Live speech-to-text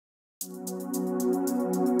We're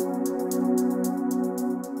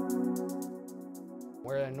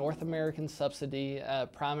a North American subsidy,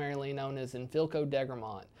 primarily known as Infilco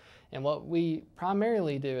Degremont. And what we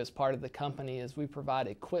primarily do as part of the company is we provide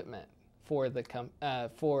equipment for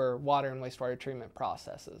for water and wastewater treatment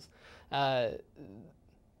processes.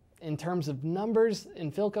 In terms of numbers,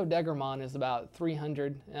 Infilco Degremont is about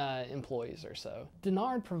 300 employees or so.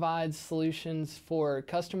 Denard provides solutions for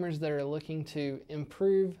customers that are looking to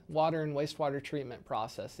improve water and wastewater treatment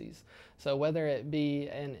processes. So whether it be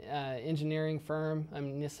an engineering firm, a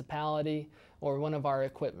municipality, or one of our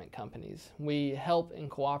equipment companies, we help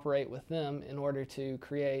and cooperate with them in order to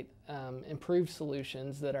create improved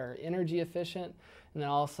solutions that are energy efficient and then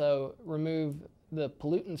also remove the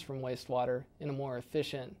pollutants from wastewater in a more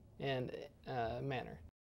efficient and manner.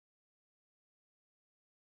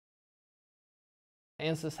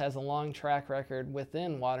 Ansys has a long track record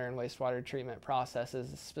within water and wastewater treatment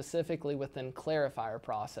processes, specifically within clarifier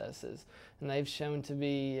processes, and they've shown to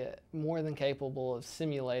be more than capable of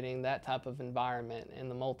simulating that type of environment in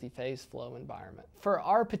the multi-phase flow environment. For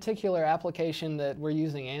our particular application that we're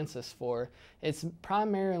using Ansys for, it's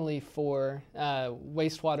primarily for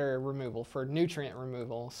wastewater removal, for nutrient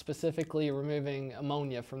removal, specifically removing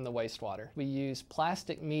ammonia from the wastewater. We use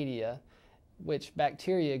plastic media which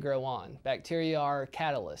bacteria grow on. Bacteria are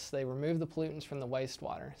catalysts. They remove the pollutants from the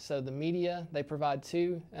wastewater. So the media, they provide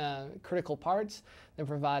two critical parts. They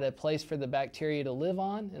provide a place for the bacteria to live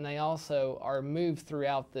on, and they also are moved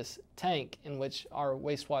throughout this tank in which our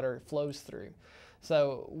wastewater flows through.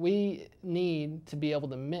 So we need to be able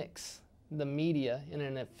to mix the media in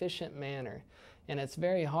an efficient manner. And it's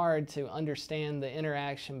very hard to understand the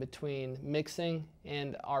interaction between mixing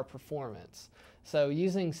and our performance. So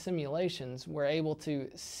using simulations, we're able to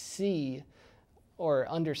see or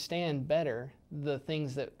understand better the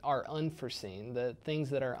things that are unforeseen, the things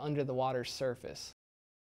that are under the water's surface.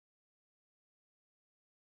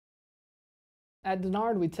 At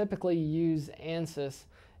Denard, we typically use Ansys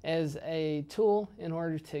as a tool in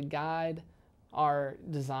order to guide our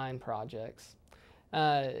design projects.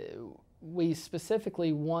 We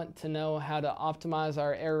specifically want to know how to optimize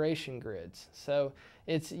our aeration grids. So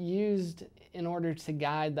it's used in order to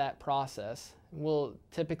guide that process. We'll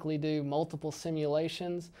typically do multiple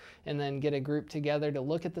simulations and then get a group together to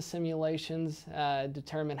look at the simulations,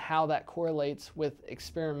 determine how that correlates with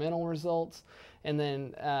experimental results, and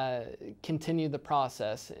then continue the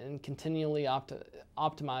process and continually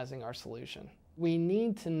optimizing our solution. We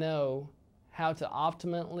need to know how to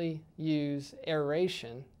optimally use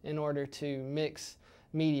aeration in order to mix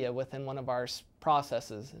media within one of our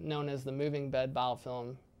processes known as the moving bed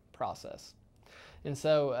biofilm process. And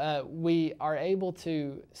so we are able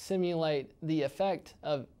to simulate the effect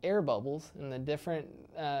of air bubbles and the different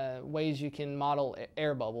ways you can model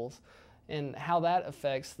air bubbles and how that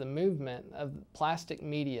affects the movement of plastic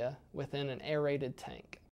media within an aerated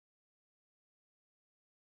tank.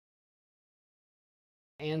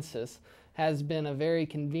 Ansys has been a very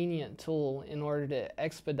convenient tool in order to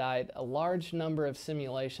expedite a large number of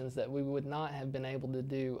simulations that we would not have been able to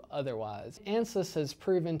do otherwise. Ansys has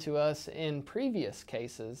proven to us in previous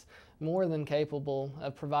cases more than capable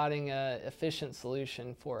of providing an efficient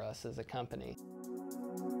solution for us as a company.